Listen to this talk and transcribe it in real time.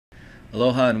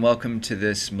Aloha and welcome to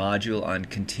this module on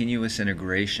continuous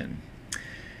integration.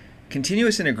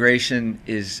 Continuous integration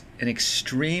is an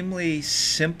extremely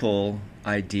simple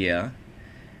idea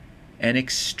and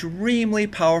extremely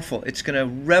powerful. It's going to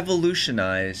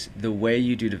revolutionize the way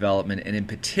you do development, and in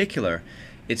particular,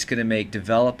 it's going to make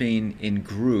developing in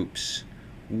groups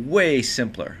way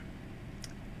simpler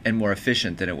and more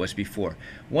efficient than it was before.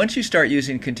 Once you start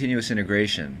using continuous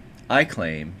integration, I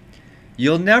claim,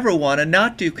 you'll never want to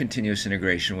not do continuous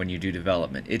integration when you do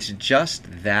development. It's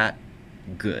just that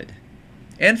good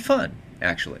and fun,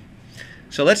 actually.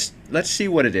 So let's see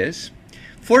what it is.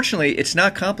 Fortunately, it's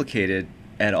not complicated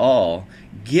at all,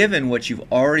 given what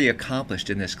you've already accomplished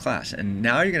in this class. And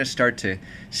now you're going to start to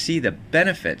see the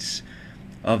benefits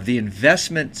of the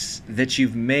investments that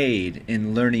you've made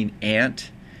in learning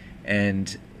Ant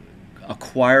and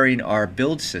acquiring our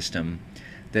build system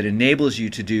that enables you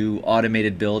to do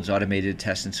automated builds, automated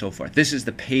tests, and so forth. This is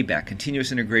the payback.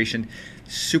 Continuous integration,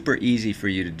 super easy for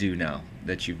you to do now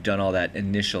that you've done all that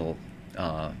initial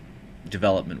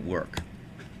development work.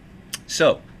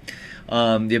 So,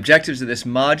 the objectives of this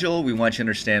module, we want you to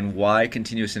understand why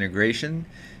continuous integration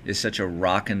is such a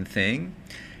rockin' thing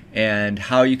and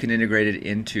how you can integrate it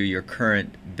into your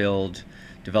current build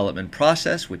development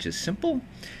process, which is simple,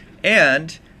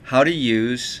 and how to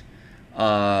use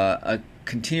a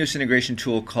continuous integration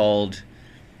tool called,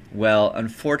 well,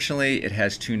 unfortunately, it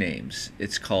has two names.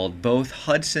 It's called both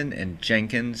Hudson and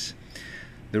Jenkins.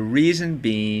 The reason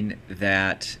being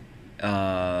that,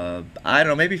 I don't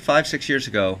know, maybe 5-6 years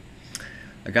ago,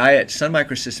 a guy at Sun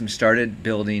Microsystems started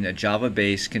building a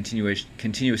Java-based continuous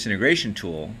integration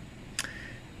tool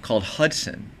called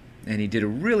Hudson. And he did a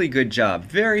really good job.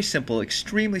 Very simple,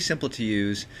 extremely simple to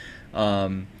use,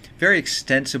 very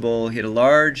extensible. He had a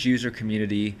large user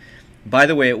community. By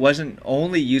the way, it wasn't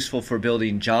only useful for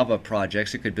building Java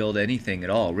projects. It could build anything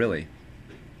at all, really.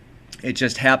 It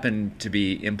just happened to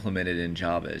be implemented in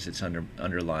Java as its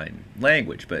underlying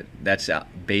language, but that's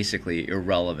basically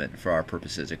irrelevant for our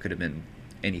purposes. It could have been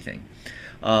anything.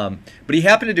 But he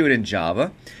happened to do it in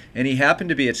Java, and he happened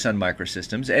to be at Sun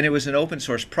Microsystems, and it was an open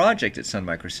source project at Sun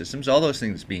Microsystems, all those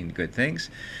things being good things.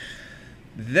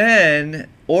 Then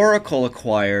Oracle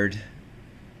acquired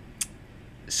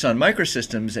Sun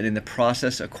Microsystems, and in the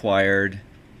process acquired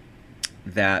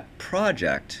that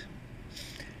project.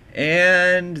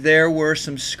 And there were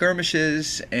some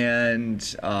skirmishes, and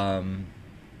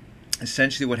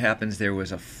essentially what happens, there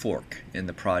was a fork in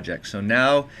the project. So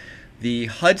now the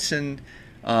Hudson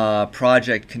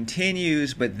project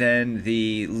continues, but then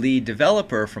the lead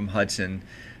developer from Hudson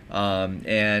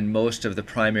and most of the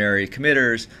primary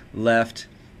committers left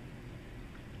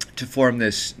to form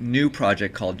this new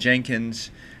project called Jenkins.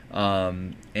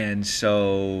 And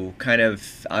so kind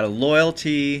of out of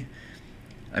loyalty,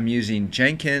 I'm using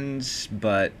Jenkins,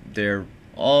 but they're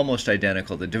almost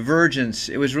identical. The divergence,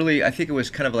 it was really, I think it was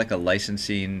kind of like a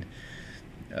licensing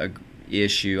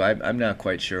issue. I'm not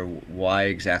quite sure why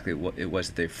exactly it was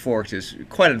that they forked. It's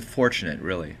quite unfortunate,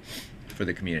 really, for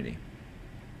the community.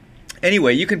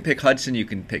 Anyway, you can pick Hudson, you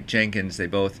can pick Jenkins. They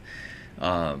both,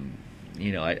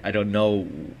 you know, I don't know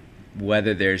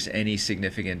whether there's any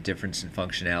significant difference in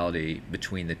functionality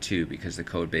between the two, because the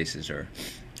code bases are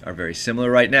very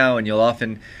similar right now, and you'll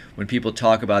often, when people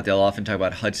talk about, they'll often talk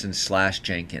about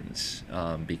Hudson/Jenkins,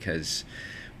 because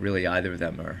really either of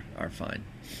them are fine.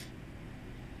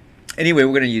 Anyway,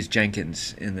 we're going to use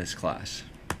Jenkins in this class.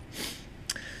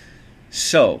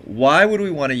 So why would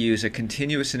we want to use a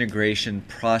continuous integration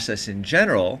process in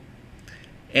general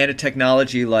and a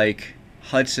technology like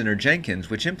Hudson or Jenkins,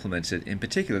 which implements it in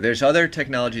particular? There's other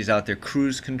technologies out there,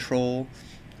 cruise control,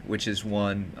 which is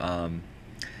one,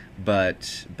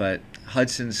 but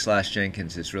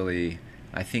Hudson/Jenkins is really,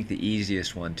 I think, the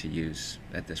easiest one to use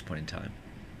at this point in time.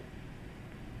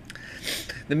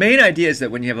 The main idea is that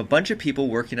when you have a bunch of people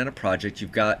working on a project,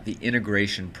 you've got the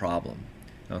integration problem.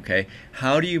 Okay,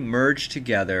 how do you merge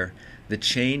together the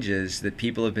changes that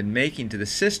people have been making to the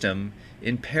system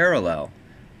in parallel,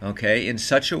 okay, in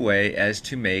such a way as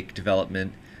to make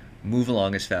development move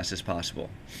along as fast as possible?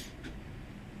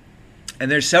 And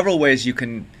there's several ways you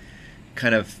can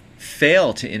kind of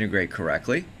fail to integrate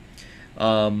correctly.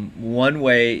 One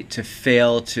way to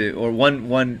fail to, or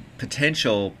one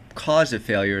potential cause of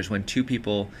failure is when two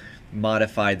people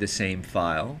modify the same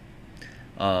file.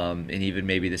 And even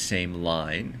maybe the same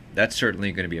line. That's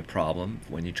certainly going to be a problem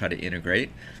when you try to integrate.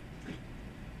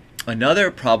 Another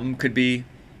problem could be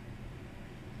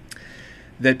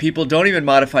that people don't even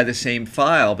modify the same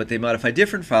file, but they modify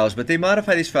different files, but they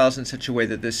modify these files in such a way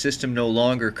that the system no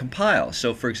longer compiles.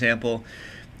 So for example,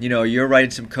 you know, you're writing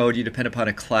some code, you depend upon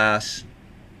a class,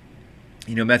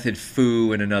 method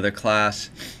foo in another class,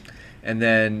 and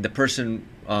then the person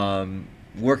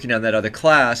working on that other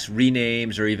class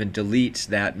renames or even deletes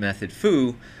that method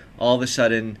foo, all of a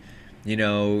sudden,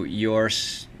 your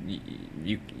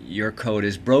code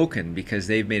is broken because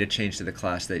they've made a change to the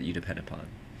class that you depend upon.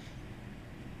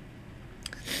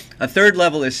 A third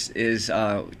level is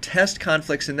test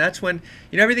conflicts, and that's when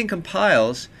everything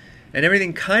compiles and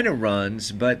everything kind of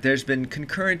runs, but there's been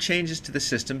concurrent changes to the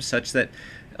system such that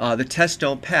the tests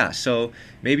don't pass. So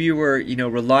maybe you were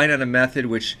relying on a method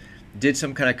which did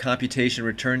some kind of computation,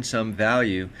 returned some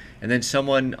value, and then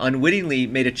someone unwittingly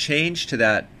made a change to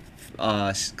that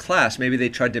class. Maybe they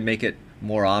tried to make it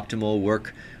more optimal,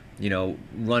 work,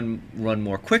 run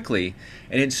more quickly,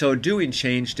 and in so doing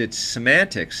changed its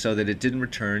semantics so that it didn't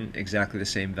return exactly the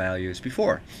same value as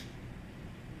before,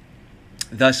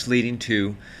 thus leading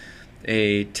to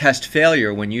a test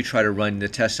failure when you try to run the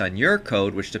test on your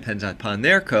code, which depends upon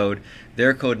their code.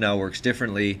 Their code now works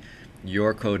differently.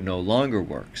 Your code no longer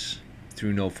works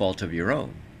through no fault of your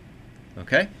own.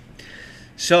 Okay?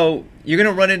 So you're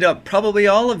going to run into probably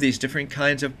all of these different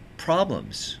kinds of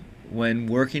problems when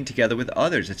working together with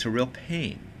others. It's a real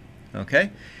pain.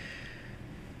 Okay?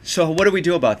 So what do we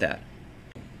do about that?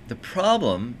 The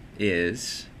problem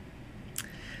is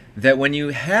that when you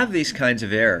have these kinds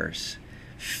of errors,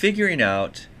 figuring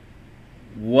out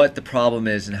what the problem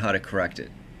is and how to correct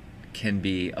it can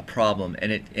be a problem,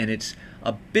 and it's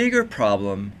a bigger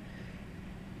problem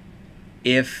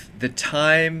if the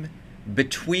time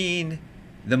between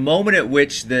the moment at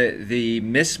which the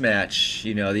mismatch,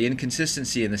 the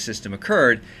inconsistency in the system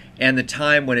occurred, and the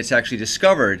time when it's actually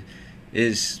discovered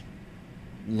is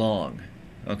long.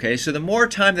 Okay, so the more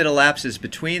time that elapses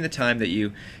between the time that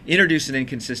you introduce an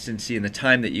inconsistency and the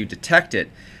time that you detect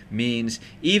it means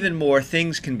even more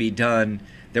things can be done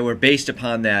that were based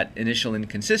upon that initial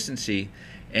inconsistency,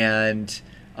 and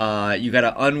you got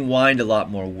to unwind a lot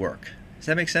more work. Does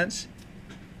that make sense?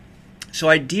 So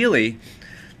ideally,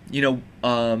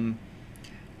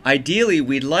 ideally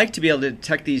we'd like to be able to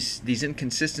detect these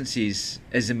inconsistencies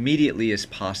as immediately as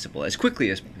possible, as quickly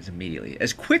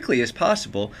as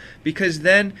possible, because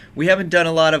then we haven't done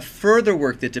a lot of further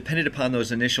work that depended upon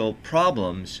those initial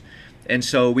problems, and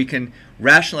so we can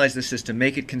rationalize the system,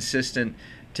 make it consistent,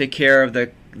 take care of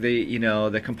the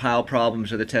compile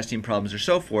problems or the testing problems or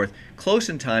so forth close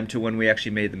in time to when we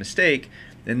actually made the mistake,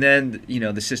 and then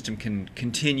the system can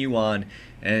continue on,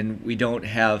 and we don't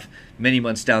have many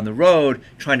months down the road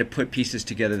trying to put pieces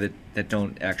together that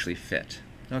don't actually fit.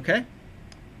 Okay?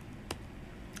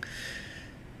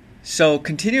 So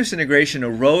continuous integration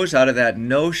arose out of that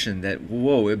notion that,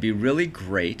 whoa, it would be really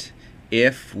great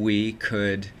if we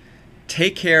could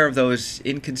take care of those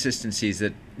inconsistencies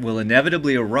that will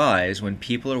inevitably arise when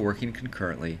people are working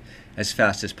concurrently as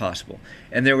fast as possible.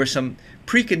 And there were some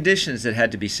preconditions that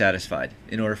had to be satisfied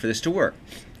in order for this to work.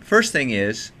 First thing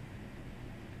is,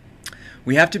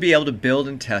 we have to be able to build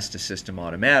and test a system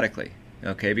automatically,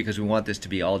 okay, because we want this to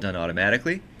be all done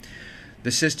automatically.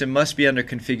 The system must be under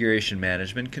configuration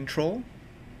management control,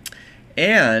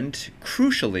 and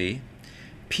crucially,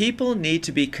 people need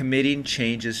to be committing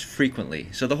changes frequently.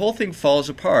 So the whole thing falls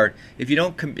apart if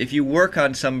you work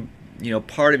on some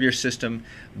part of your system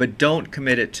but don't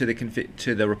commit it to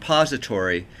the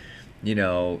repository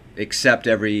except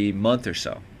every month or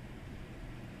so.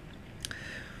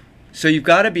 So you've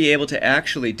got to be able to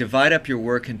actually divide up your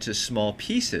work into small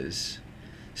pieces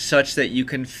such that you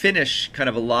can finish kind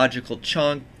of a logical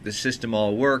chunk, the system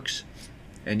all works,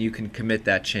 and you can commit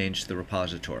that change to the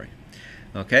repository.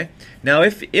 Okay? Now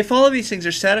if all of these things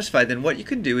are satisfied, then what you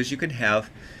can do is you can have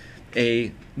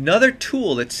another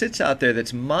tool that sits out there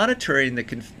that's monitoring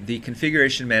the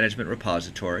configuration management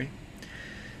repository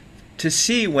to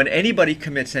see when anybody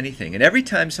commits anything. And every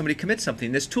time somebody commits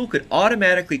something, this tool could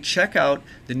automatically check out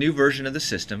the new version of the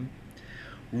system,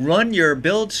 run your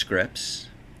build scripts,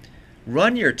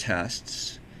 run your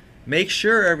tests, make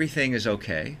sure everything is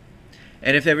okay,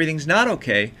 and if everything's not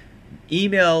okay,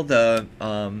 email the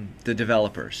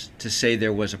developers to say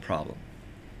there was a problem.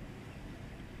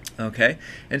 Okay?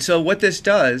 And so what this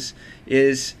does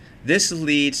is this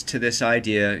leads to this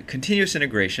idea, continuous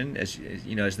integration, as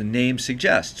the name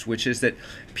suggests, which is that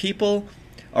people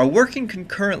are working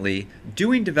concurrently,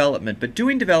 doing development, but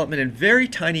doing development in very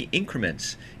tiny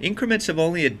increments of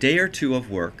only a day or two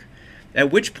of work,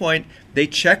 at which point they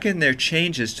check in their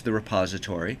changes to the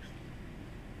repository,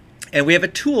 and we have a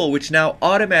tool which now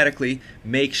automatically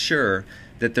makes sure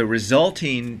that the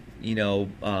resulting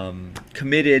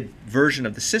committed version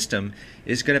of the system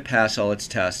is going to pass all its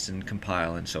tests and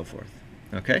compile and so forth.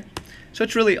 Okay? So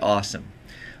it's really awesome.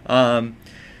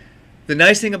 The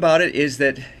nice thing about it is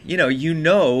that you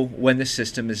know when the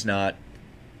system is in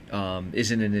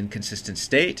an inconsistent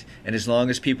state, and as long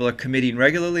as people are committing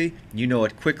regularly, you know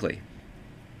it quickly.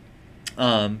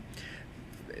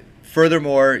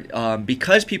 Furthermore,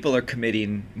 because people are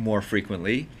committing more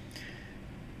frequently,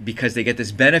 because they get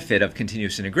this benefit of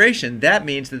continuous integration, that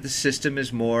means that the system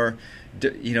is more,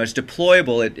 it's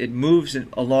deployable. It moves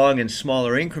along in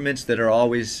smaller increments that are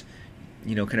always,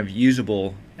 kind of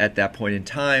usable at that point in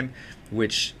time,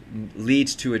 which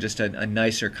leads to just a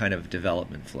nicer kind of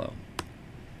development flow.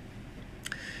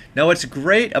 Now, what's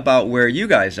great about where you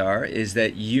guys are is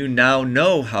that you now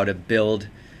know how to build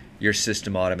your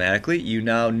system automatically. You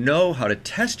now know how to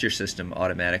test your system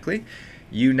automatically.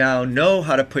 You now know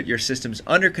how to put your systems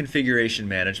under configuration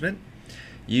management.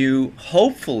 You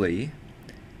hopefully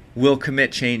will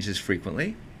commit changes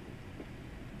frequently.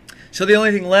 So the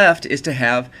only thing left is to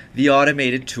have the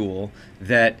automated tool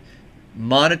that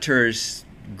monitors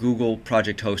Google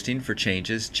Project Hosting for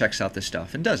changes, checks out the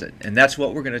stuff, and does it. And that's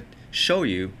what we're going to show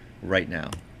you right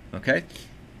now. Okay?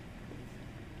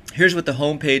 Here's what the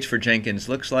home page for Jenkins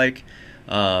looks like.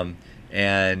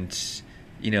 Just,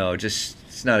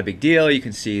 it's not a big deal. You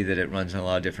can see that it runs in a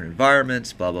lot of different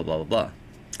environments, blah, blah, blah, blah, blah.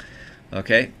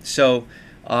 Okay, so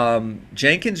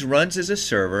Jenkins runs as a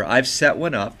server. I've set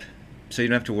one up, so you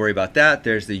don't have to worry about that.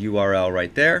 There's the URL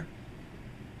right there.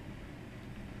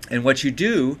 And what you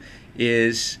do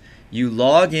is you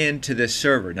log into this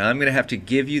server. Now I'm going to have to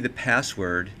give you the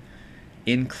password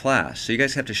in class. So you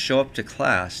guys have to show up to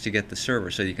class to get the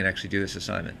server so you can actually do this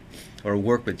assignment or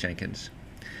work with Jenkins.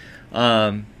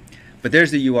 But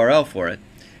there's the URL for it.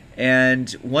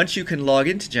 And once you can log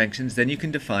into Jenkins, then you can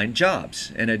define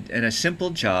jobs. And a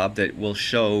simple job that we'll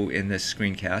show in this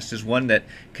screencast is one that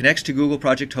connects to Google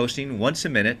Project Hosting once a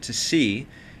minute to see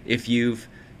if you've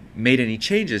made any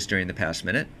changes during the past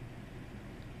minute.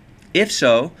 If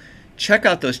so, check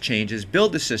out those changes,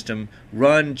 build the system,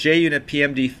 run JUnit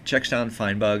PMD checks down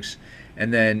find bugs,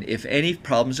 and then if any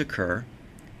problems occur,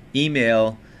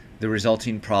 email the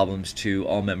resulting problems to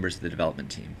all members of the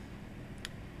development team.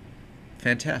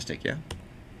 Fantastic, yeah?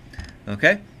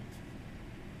 Okay.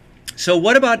 So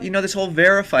what about, this whole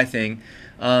verify thing?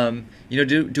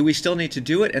 Do we still need to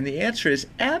do it? And the answer is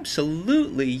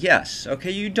absolutely yes.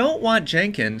 Okay, you don't want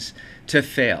Jenkins to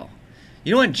fail.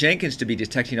 You don't want Jenkins to be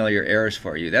detecting all your errors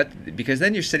for you, because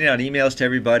then you're sending out emails to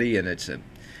everybody and it's a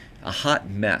hot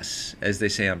mess, as they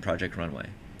say on Project Runway.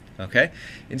 Okay?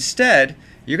 Instead,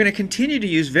 you're going to continue to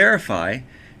use verify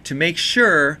to make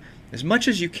sure, as much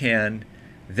as you can,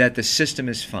 that the system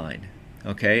is fine,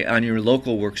 okay, on your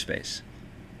local workspace.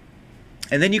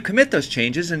 And then you commit those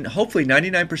changes, and hopefully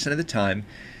 99% of the time,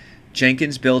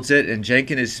 Jenkins builds it, and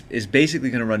Jenkins is basically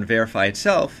going to run verify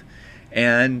itself,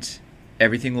 and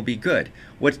everything will be good.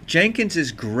 What Jenkins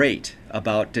is great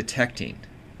about detecting,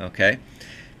 okay,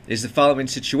 is the following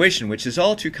situation, which is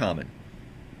all too common.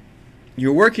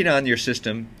 You're working on your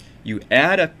system, you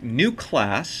add a new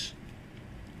class,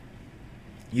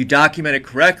 you document it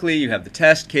correctly, you have the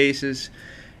test cases,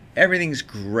 everything's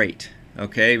great,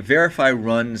 okay? Verify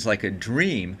runs like a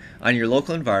dream on your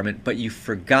local environment, but you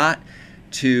forgot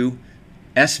to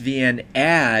SVN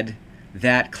add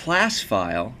that class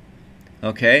file,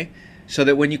 okay? So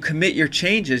that when you commit your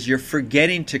changes, you're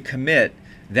forgetting to commit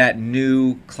that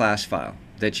new class file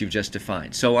that you've just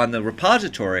defined. So on the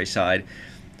repository side,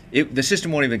 the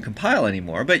system won't even compile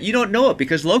anymore, but you don't know it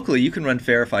because locally you can run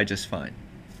verify just fine.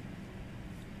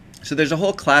 So there's a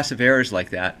whole class of errors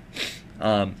like that,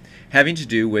 having to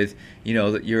do with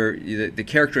the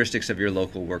characteristics of your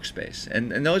local workspace,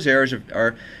 and those errors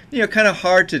are kind of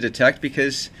hard to detect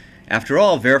because, after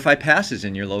all, verify passes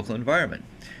in your local environment.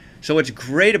 So what's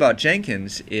great about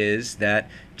Jenkins is that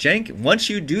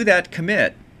once you do that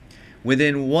commit,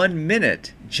 within 1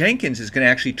 minute, Jenkins is going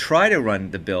to actually try to run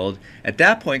the build. At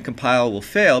that point, compile will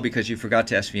fail because you forgot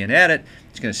to SVN add it.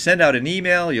 It's going to send out an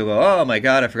email. You'll go, oh my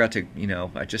God, I forgot to,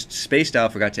 I just spaced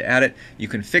out, forgot to add it. You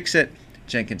can fix it.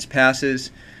 Jenkins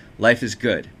passes. Life is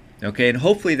good. Okay, and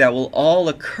hopefully that will all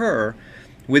occur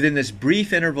within this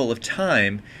brief interval of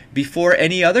time before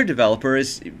any other developer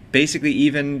is basically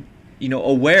even,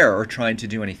 aware or trying to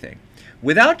do anything.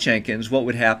 Without Jenkins, what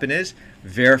would happen is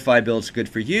verify build's good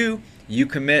for you. You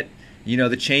commit,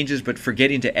 the changes, but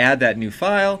forgetting to add that new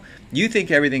file. You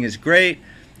think everything is great.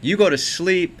 You go to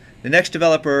sleep. The next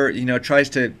developer, tries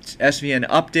to SVN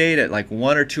update at like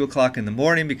 1 or 2 o'clock in the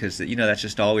morning because, that's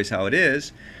just always how it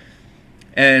is.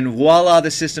 And voila, the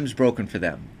system's broken for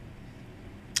them.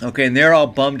 Okay, and they're all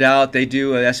bummed out. They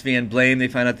do a SVN blame. They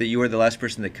find out that you were the last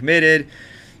person that committed.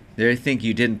 They think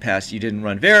you didn't pass, you didn't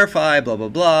run verify, blah, blah,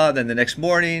 blah. Then the next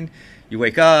morning, You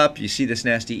wake up, you see this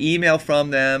nasty email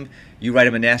from them, you write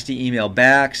them a nasty email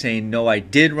back saying, no, I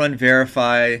did run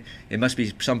verify, it must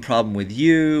be some problem with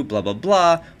you, blah, blah,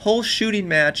 blah. Whole shooting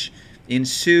match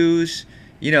ensues,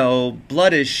 you know,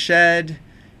 blood is shed,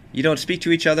 you don't speak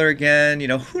to each other again, you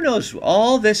know, who knows,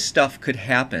 all this stuff could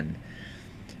happen.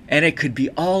 And it could be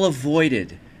all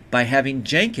avoided by having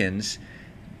Jenkins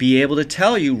be able to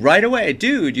tell you right away,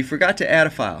 dude, you forgot to add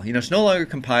a file. You know, it's no longer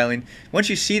compiling. Once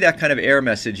you see that kind of error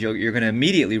message, you're going to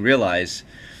immediately realize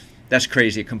that's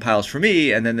crazy. It compiles for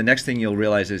me. And then the next thing you'll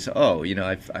realize is, oh, you know,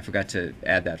 I forgot to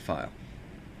add that file.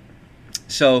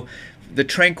 So the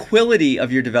tranquility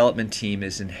of your development team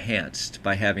is enhanced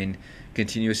by having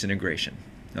continuous integration.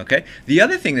 Okay. The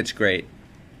other thing that's great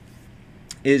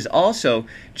is also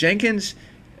Jenkins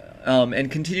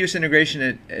and continuous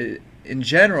integration in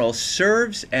general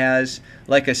serves as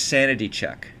like a sanity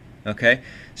check. Okay,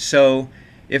 so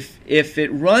if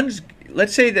it runs,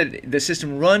 let's say that the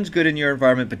system runs good in your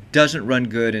environment but doesn't run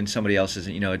good in somebody else's,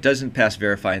 you know, it doesn't pass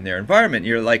verify in their environment,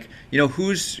 you're like, you know,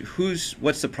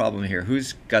 what's the problem here?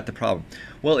 Who's got the problem?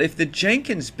 Well, if the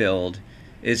Jenkins build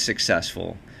is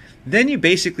successful, then you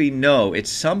basically know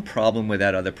it's some problem with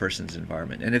that other person's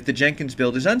environment. And if the Jenkins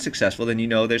build is unsuccessful, then you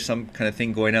know there's some kind of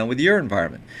thing going on with your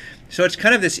environment. So it's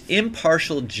kind of this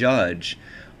impartial judge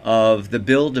of the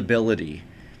buildability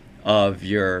of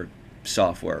your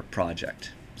software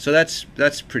project. So that's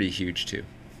pretty huge too.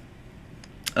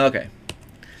 Okay.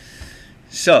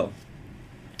 So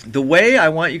the way I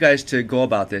want you guys to go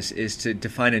about this is to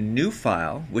define a new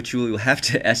file, which you will have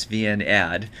to SVN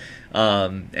add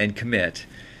and commit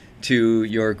to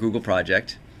your Google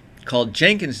project, called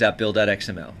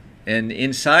jenkins.build.xml. And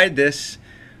inside this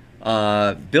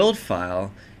build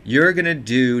file, you're going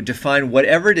to define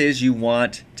whatever it is you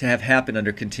want to have happen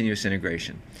under continuous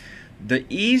integration. The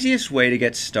easiest way to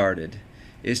get started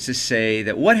is to say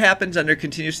that what happens under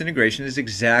continuous integration is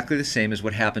exactly the same as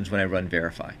what happens when I run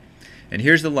verify. And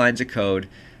here's the lines of code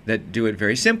that do it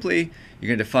very simply. You're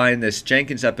going to define this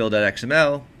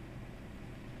jenkins.build.xml.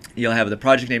 You'll have the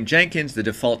project name Jenkins. The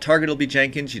default target will be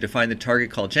Jenkins. You define the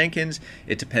target called Jenkins.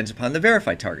 It depends upon the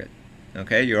verify target.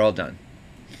 Okay, you're all done.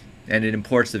 And it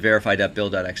imports the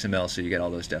verify.build.xml, so you get all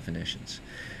those definitions.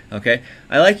 Okay,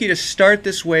 I like you to start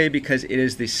this way because it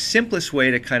is the simplest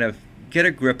way to kind of get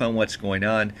a grip on what's going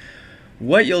on.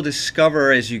 What you'll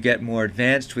discover as you get more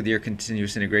advanced with your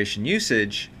continuous integration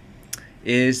usage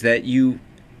is that you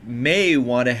may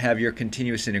want to have your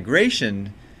continuous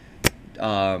integration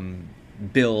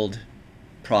build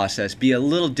process be a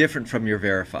little different from your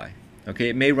verify. Okay,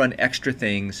 it may run extra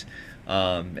things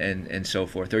and so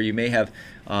forth, or you may have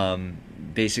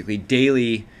basically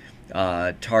daily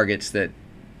targets that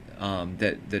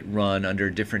run under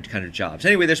different kind of jobs.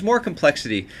 Anyway, there's more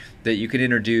complexity that you can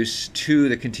introduce to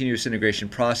the continuous integration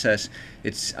process.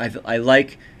 I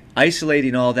like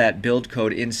isolating all that build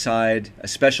code inside a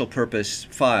special purpose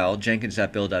file,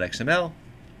 jenkins.build.xml.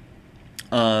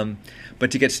 But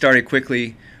to get started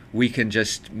quickly, we can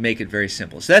just make it very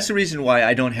simple. So that's the reason why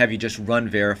I don't have you just run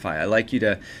verify. I like you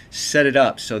to set it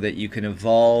up so that you can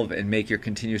evolve and make your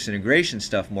continuous integration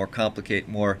stuff more complicated,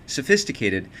 more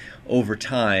sophisticated over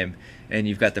time, and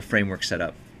you've got the framework set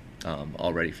up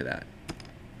all ready for that.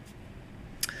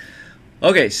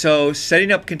 Okay, so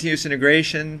setting up continuous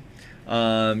integration,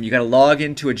 you got to log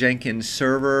into a Jenkins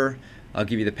server. I'll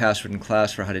give you the password in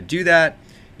class for how to do that.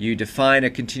 You define a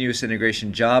continuous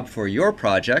integration job for your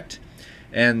project,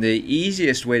 and the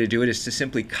easiest way to do it is to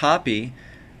simply copy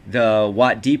the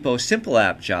WattDepot Simple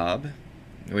App job,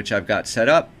 which I've got set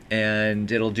up,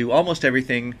 and it'll do almost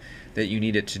everything that you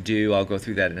need it to do. I'll go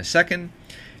through that in a second.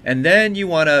 And then you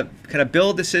want to kind of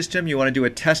build the system. You want to do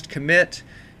a test commit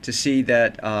to see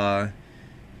that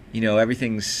you know,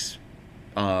 everything's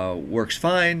works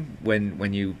fine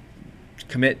when you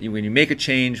commit, when you make a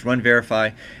change, run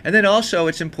verify. And then also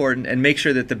it's important, and make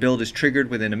sure that the build is triggered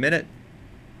within a minute.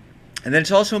 And then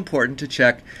it's also important to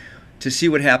check to see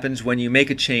what happens when you make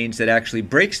a change that actually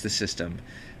breaks the system,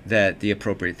 that the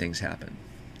appropriate things happen.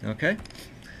 Okay?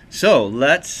 So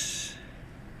let's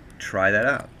try that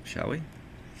out, shall we?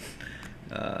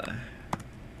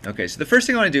 Okay, so the first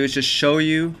thing I want to do is just show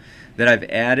you that I've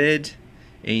added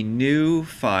a new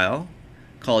file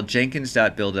called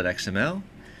jenkins.build.xml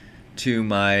to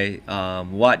my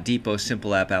WattDepot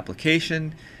Simple App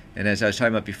application. And as I was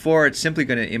talking about before, it's simply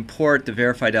going to import the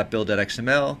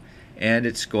verify.build.xml, and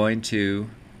it's going to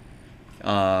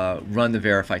run the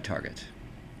verify target.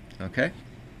 Okay?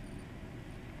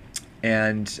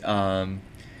 And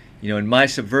you know, in my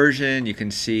Subversion, you can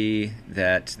see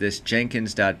that this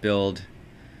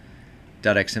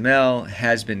jenkins.build.xml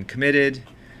has been committed,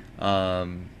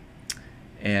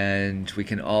 And we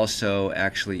can also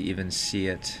actually even see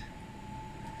it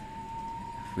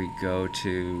if we go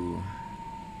to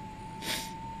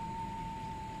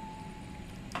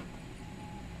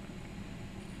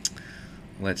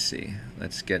let's see,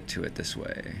 let's get to it this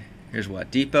way. Here's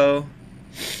WattDepot.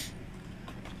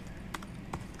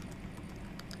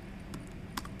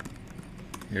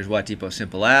 Here's WattDepot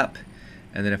Simple App.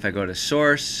 And then if I go to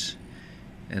source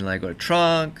and I go to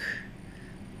trunk,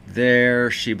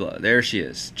 there she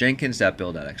is,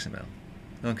 jenkins.build.xml.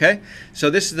 Okay, so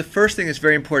this is the first thing that's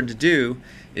very important to do,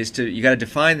 is you got to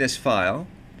define this file,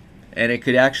 and it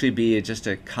could actually be just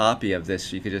a copy of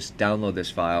this. You could just download this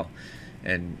file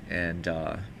and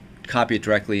copy it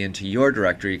directly into your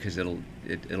directory, because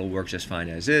it'll work just fine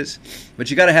as is. But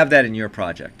you got to have that in your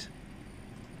project.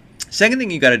 Second thing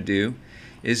you got to do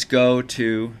is go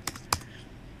to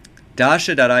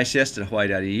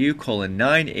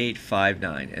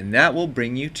dasha.ics.hawaii.edu:9859, and that will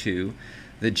bring you to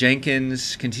the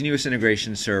Jenkins continuous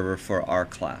integration server for our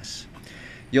class.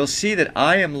 You'll see that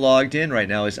I am logged in right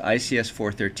now as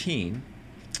ICS413,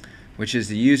 which is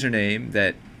the username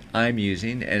that I'm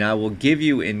using, and I will give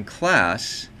you in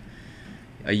class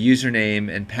a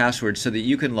username and password so that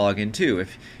you can log in too.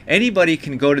 If anybody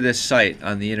can go to this site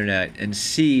on the internet and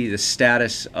see the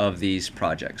status of these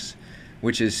projects,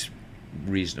 which is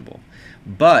reasonable.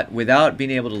 But without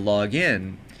being able to log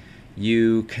in,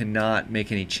 you cannot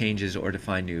make any changes or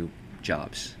define new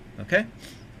jobs. Okay?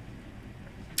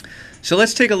 So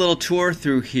let's take a little tour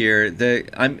through here. This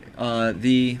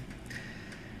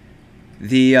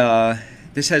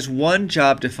has one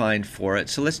job defined for it,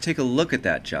 so let's take a look at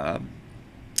that job.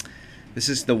 This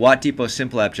is the WattDepot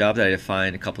Simple App job that I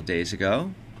defined a couple days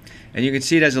ago. And you can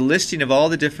see it has a listing of all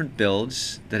the different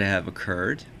builds that have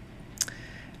occurred.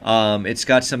 It's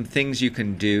got some things you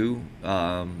can do.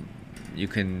 You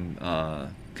can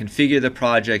configure the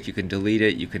project, you can delete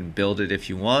it, you can build it if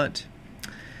you want.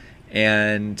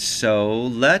 And so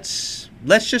let's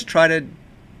just try to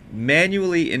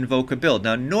manually invoke a build.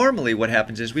 Now normally what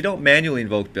happens is we don't manually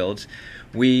invoke builds.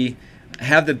 We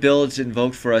have the builds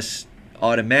invoked for us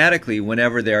automatically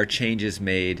whenever there are changes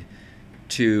made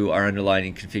to our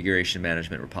underlying configuration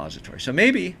management repository. So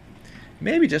maybe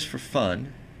just for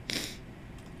fun,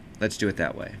 let's do it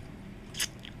that way.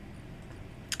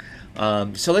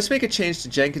 So let's make a change to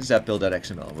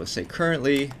jenkins.build.xml. We'll say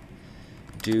currently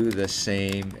do the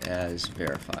same as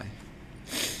verify.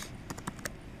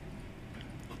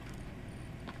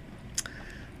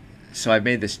 So I've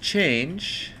made this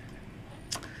change,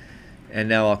 and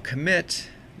now I'll commit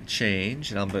the change,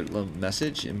 and I'll put a little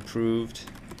message, improved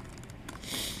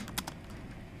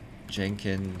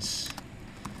Jenkins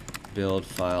build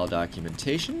file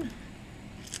documentation,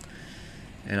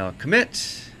 and I'll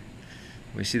commit.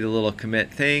 We see the little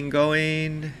commit thing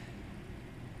going.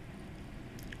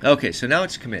 Okay, so now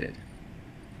it's committed.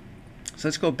 So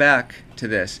let's go back to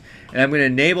this, and I'm going to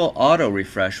enable auto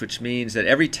refresh, which means that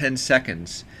every 10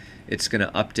 seconds it's going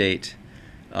to update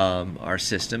our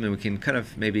system, and we can kind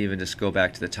of maybe even just go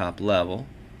back to the top level.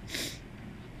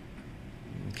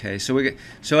 Okay,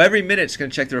 so every minute it's going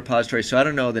to check the repository. So I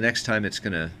don't know the next time it's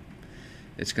going to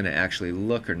actually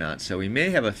look or not. So we may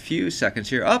have a few seconds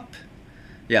here. Up.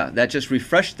 Yeah, that just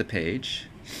refreshed the page.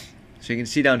 So you can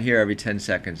see down here every 10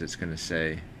 seconds it's going to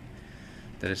say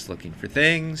that it's looking for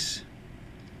things.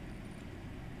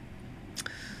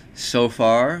 So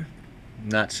far,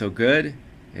 not so good.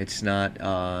 It's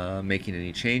not making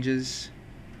any changes.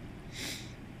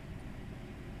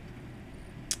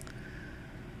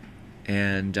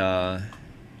 And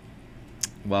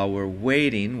while we're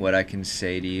waiting, what I can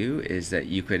say to you is that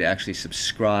you could actually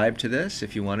subscribe to this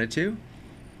if you wanted to.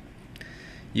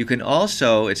 You can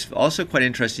also, it's also quite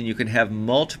interesting, you can have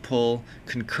multiple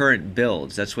concurrent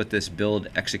builds. That's what this build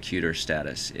executor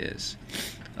status is.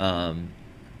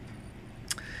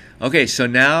 Okay, so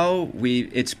now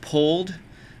it's pulled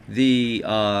the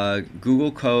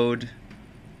Google code,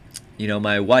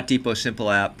 my WattDepot Simple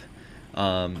App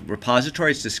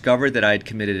repository. It's discovered that I had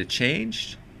committed a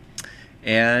change,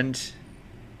 and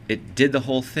it did the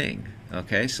whole thing.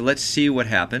 Okay, so let's see what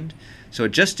happened. So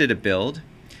it just did a build.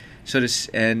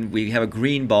 And we have a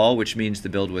green ball, which means the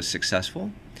build was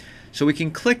successful. So we can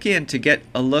click in to get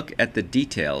a look at the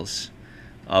details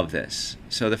of this.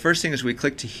 So the first thing is we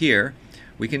click to here.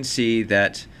 We can see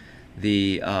that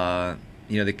the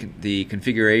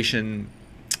configuration.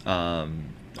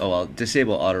 I'll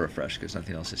disable auto refresh because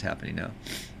nothing else is happening now.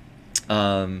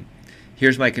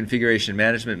 Here's my configuration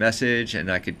management message,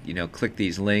 and I could click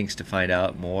these links to find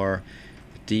out more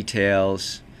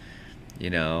details. We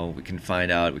can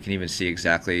find out, we can even see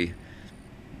exactly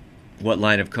what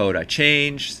line of code I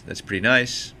changed. That's pretty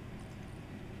nice.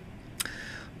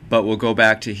 But we'll go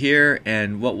back to here,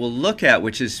 and what we'll look at,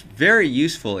 which is very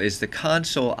useful, is the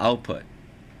console output.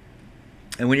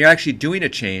 And when you're actually doing a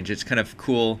change, it's kind of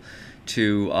cool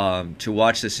to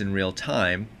watch this in real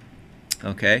time.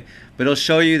 Okay, but it'll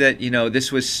show you that this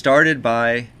was started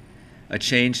by a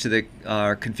change to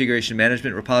our configuration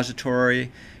management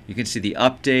repository. You can see the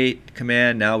update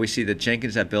command. Now we see that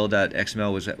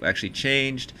Jenkins.build.xml was actually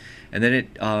changed, and then it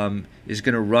is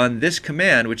going to run this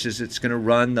command, which is it's going to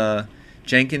run the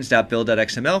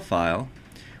Jenkins.build.xml file,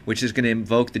 which is going to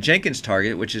invoke the Jenkins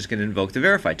target, which is going to invoke the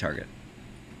verify target.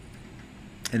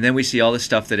 And then we see all the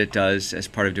stuff that it does as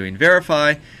part of doing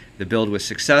verify. The build was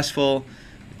successful,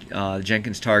 the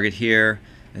Jenkins target here,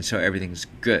 and so everything's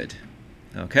good.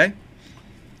 Okay?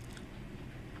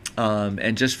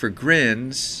 And just for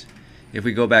grins, if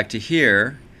we go back to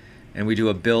here and we do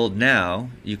a build now,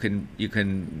 you can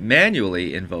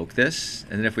manually invoke this.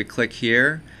 And then if we click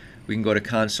here, we can go to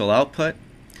console output.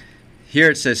 Here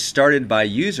it says started by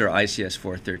user ICS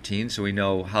 413, so we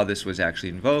know how this was actually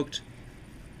invoked.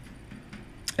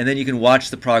 And then you can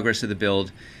watch the progress of the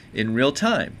build in real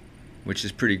time, which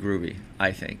is pretty groovy,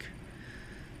 I think.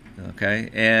 Okay,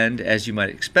 and as you might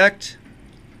expect,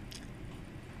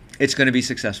 it's going to be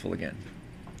successful again.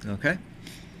 Okay?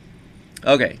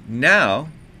 Okay, now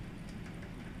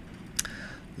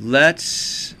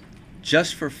let's,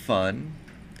 just for fun,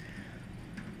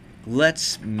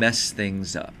 let's mess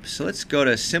things up. So let's go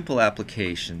to simple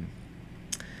application,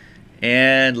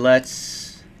 and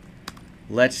let's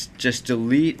just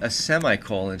delete a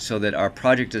semicolon so that our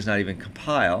project does not even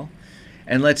compile,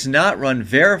 and let's not run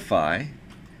verify,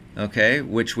 okay,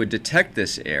 which would detect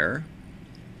this error.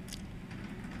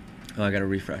 Oh, I got to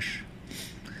refresh.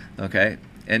 Okay,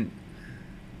 and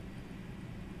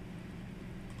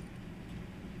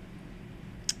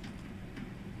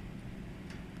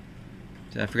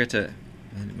did I forget to?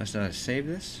 I must not have saved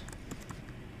this.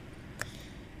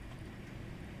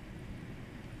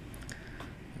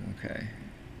 Okay.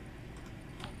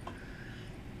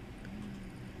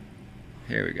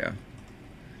 Here we go.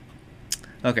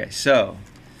 Okay, so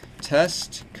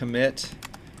test commit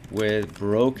with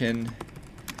broken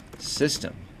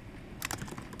system.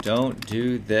 Don't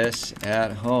do this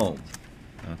at home.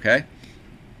 Okay?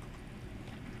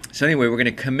 So anyway, we're going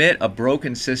to commit a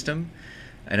broken system,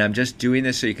 and I'm just doing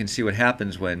this so you can see what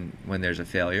happens when there's a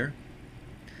failure.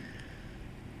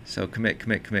 So commit,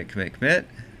 commit, commit, commit, commit.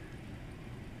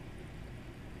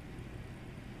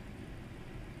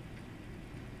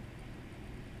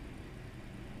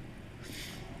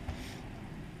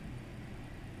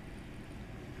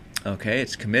 Okay,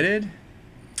 it's committed.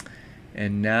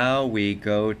 And now we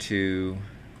go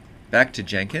back to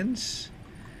Jenkins,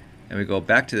 and we go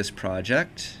back to this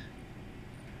project,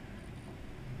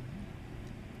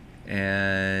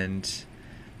 and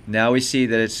now we see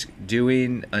that it's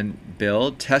doing a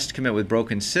build, test commit with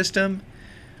broken system.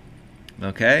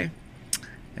 Okay,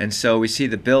 and so we see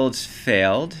the builds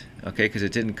failed, okay, because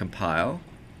it didn't compile.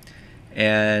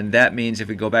 And that means if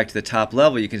we go back to the top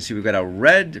level, you can see we've got a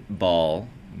red ball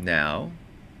now.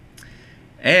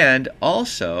 And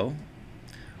also,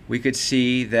 we could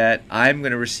see that I'm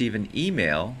going to receive an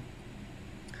email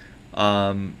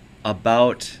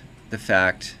about the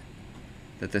fact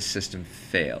that the system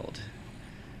failed.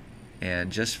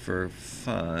 And just for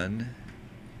fun,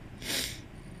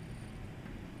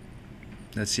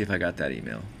 let's see if I got that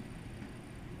email.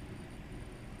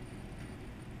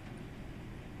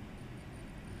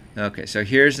 Okay, so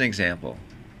here's an example.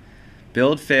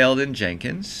 Build failed in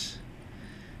Jenkins.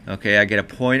 Okay, I get a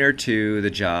pointer to the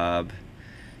job.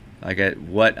 I get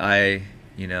what I,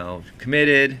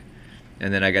 committed,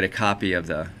 and then I get a copy of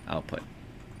the output.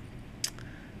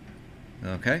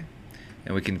 Okay,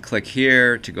 and we can click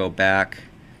here to go back,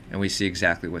 and we see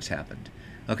exactly what's happened.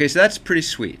 Okay, so that's pretty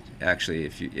sweet, actually,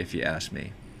 if you ask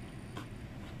me.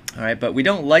 All right, but we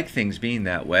don't like things being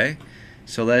that way,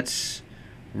 so let's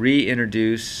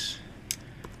reintroduce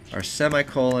our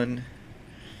semicolon.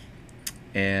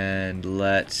 And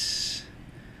let's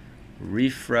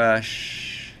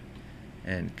refresh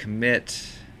and commit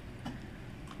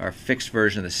our fixed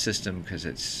version of the system, because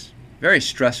it's very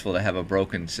stressful to have a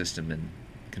broken system in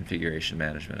configuration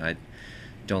management. I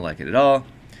don't like it at all.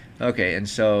 Okay, and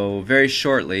so very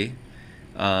shortly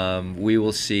we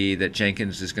will see that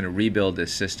Jenkins is going to rebuild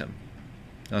this system.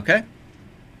 Okay?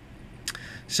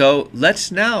 So let's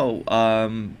now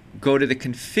go to the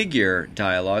configure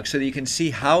dialog so that you can see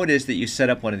how it is that you set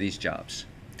up one of these jobs.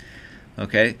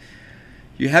 Okay,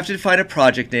 you have to define a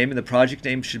project name, and the project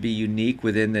name should be unique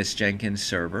within this Jenkins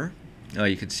server. Oh,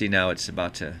 you can see now it's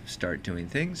about to start doing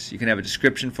things. You can have a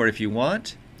description for it if you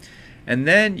want, And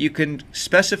then you can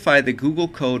specify the Google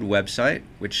Code website,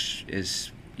 which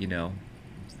is,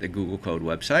 the Google Code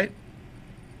website.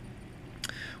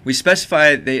 We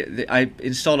specify, I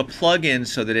installed a plugin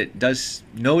so that it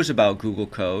knows about Google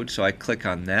Code, so I click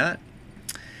on that.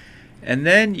 And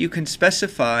then you can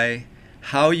specify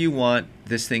how you want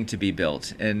this thing to be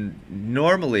built. And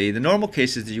normally, the normal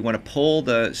case is that you want to pull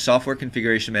the software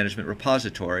configuration management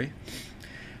repository.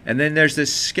 And then there's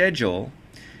this schedule,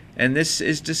 and this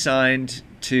is designed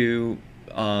to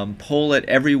pull it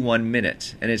every 1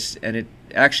 minute. And it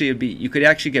actually would be, you could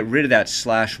actually get rid of that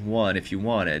 /1 if you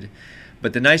wanted.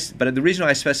 But the reason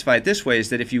why I specify it this way is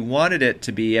that if you wanted it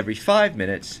to be every 5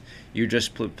 minutes, you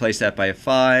just place that by a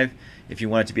 5. If you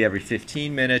want it to be every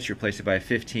 15 minutes, you replace it by a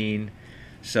 15.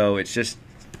 So it just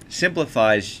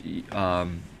simplifies. You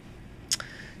don't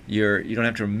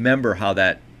have to remember how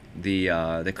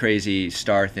the crazy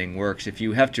star thing works. If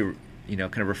you have to,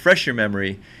 kind of refresh your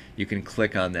memory, you can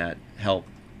click on that help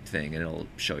thing and it'll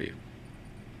show you.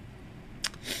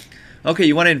 Okay,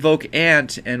 you want to invoke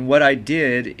Ant, and what I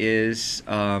did is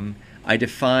I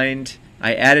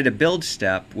added a build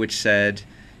step which said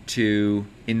to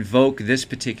invoke this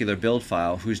particular build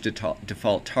file whose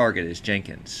default target is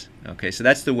Jenkins. Okay, so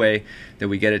that's the way that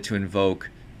we get it to invoke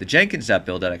the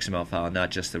Jenkins.build.xml file, not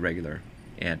just the regular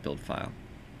Ant build file.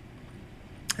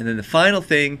 And then the final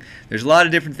thing, there's a lot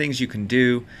of different things you can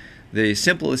do. The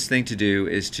simplest thing to do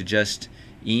is to just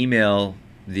email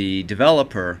the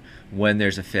developer when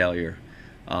there's a failure,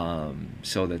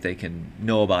 so that they can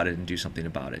know about it and do something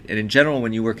about it. And in general,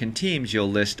 when you work in teams,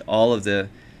 you'll list all of the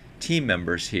team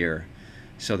members here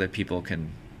so that people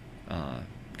can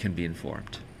be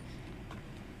informed.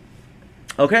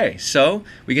 Okay, so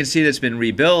we can see that it's been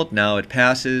rebuilt. Now it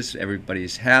passes.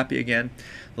 Everybody's happy again.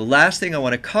 The last thing I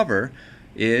want to cover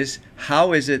is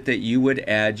how is it that you would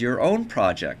add your own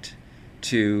project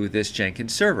to this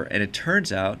Jenkins server. And it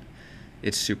turns out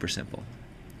it's super simple.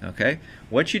 Okay,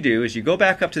 what you do is you go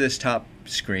back up to this top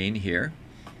screen here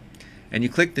and you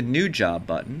click the New Job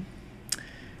button.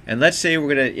 And let's say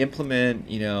we're going to implement,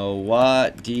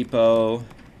 Watt, Depot,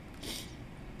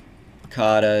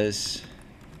 Katas,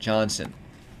 Johnson.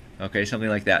 Okay, something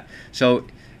like that. So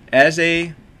as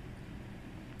a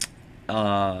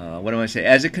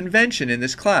as a convention in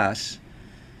this class,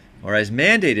 or as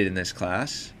mandated in this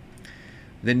class,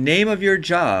 the name of your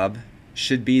job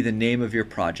should be the name of your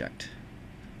project.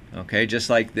 Okay, just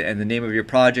like and the name of your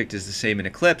project is the same in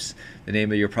Eclipse, the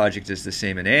name of your project is the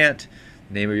same in Ant,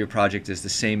 the name of your project is the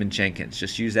same in Jenkins.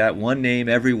 Just use that one name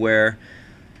everywhere.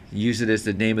 Use it as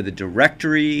the name of the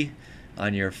directory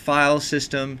on your file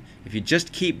system. If you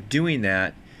just keep doing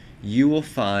that, you will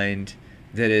find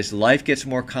that as life gets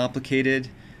more complicated,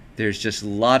 there's just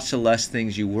lots of less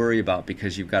things you worry about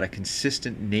because you've got a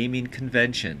consistent naming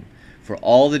convention for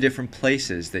all the different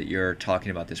places that you're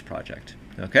talking about this project.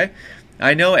 Okay?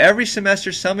 I know every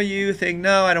semester some of you think,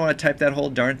 no, I don't want to type that whole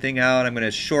darn thing out. I'm going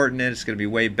to shorten it. It's going to be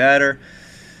way better.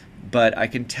 But I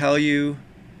can tell you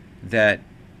that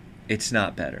it's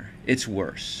not better. It's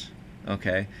worse.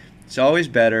 Okay? It's always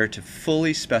better to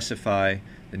fully specify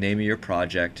the name of your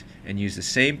project and use the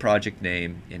same project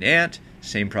name in Ant,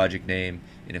 same project name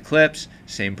in Eclipse,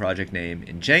 same project name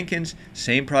in Jenkins,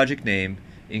 same project name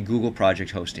in Google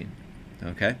Project Hosting.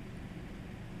 Okay?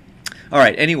 All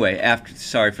right, anyway,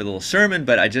 sorry for the little sermon,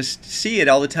 but I just see it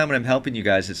all the time when I'm helping you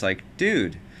guys. It's like,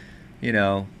 dude,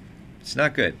 it's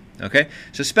not good. Okay?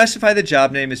 So specify the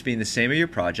job name as being the same as your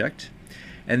project.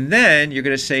 And then you're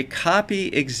going to say copy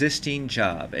existing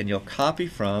job. And you'll copy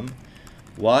from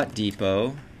Watt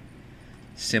Depot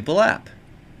Simple App.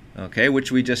 Okay,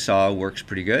 which we just saw works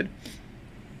pretty good.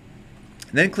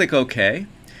 And then click OK.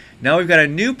 Now we've got a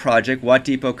new project, Watt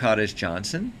Depot Katas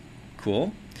Johnson.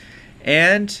 Cool.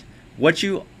 And what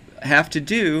you have to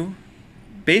do,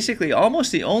 basically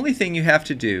almost the only thing you have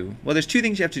to do, well, there's two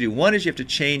things you have to do. One is you have to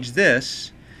change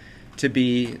this to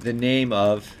be the name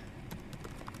of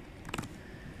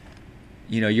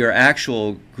your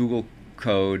actual Google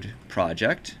Code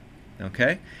project.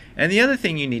 Okay? And the other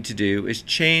thing you need to do is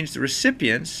change the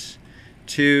recipients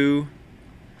to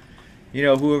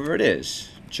whoever it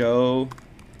is,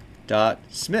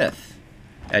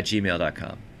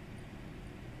 joe.smith@gmail.com.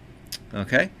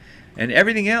 Okay? And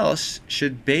everything else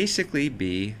should basically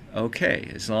be okay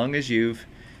as long as you've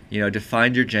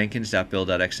defined your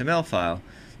jenkins.build.xml file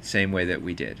the same way that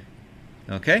we did.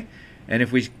 Okay? And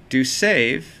if we do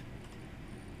save,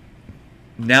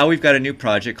 now we've got a new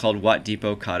project called Watt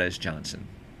Depot Katas Johnson.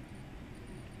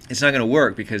 It's not going to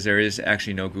work because there is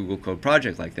actually no Google Code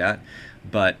project like that.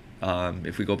 But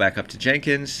if we go back up to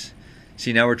Jenkins,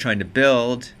 see, now we're trying to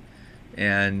build,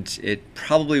 and it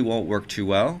probably won't work too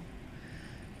well.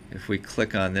 if we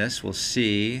click on this, we'll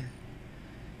see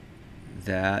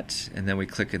that, and then we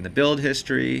click in the build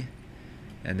history,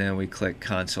 and then we click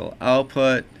console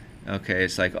output. Okay,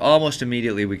 it's like almost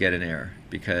immediately we get an error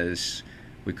because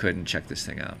we couldn't check this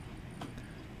thing out.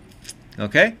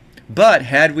 Okay, but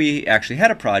had we actually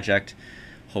had a project,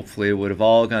 hopefully it would have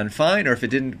all gone fine, or if it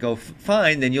didn't go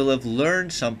fine, then you'll have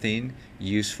learned something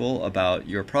useful about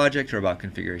your project or about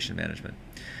configuration management.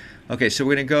 Okay, so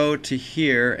we're going to go to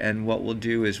here, and what we'll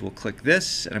do is we'll click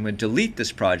this, and I'm going to delete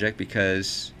this project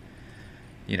because,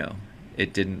 you know,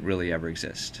 it didn't really ever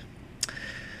exist.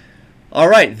 All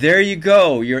right, there you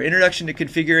go. Your introduction to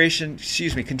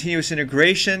continuous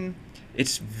integration.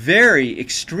 It's very,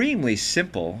 extremely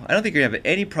simple. I don't think you're going to have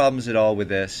any problems at all with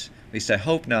this. At least I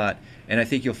hope not. And I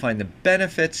think you'll find the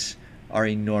benefits are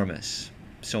enormous.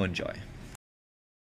 So enjoy.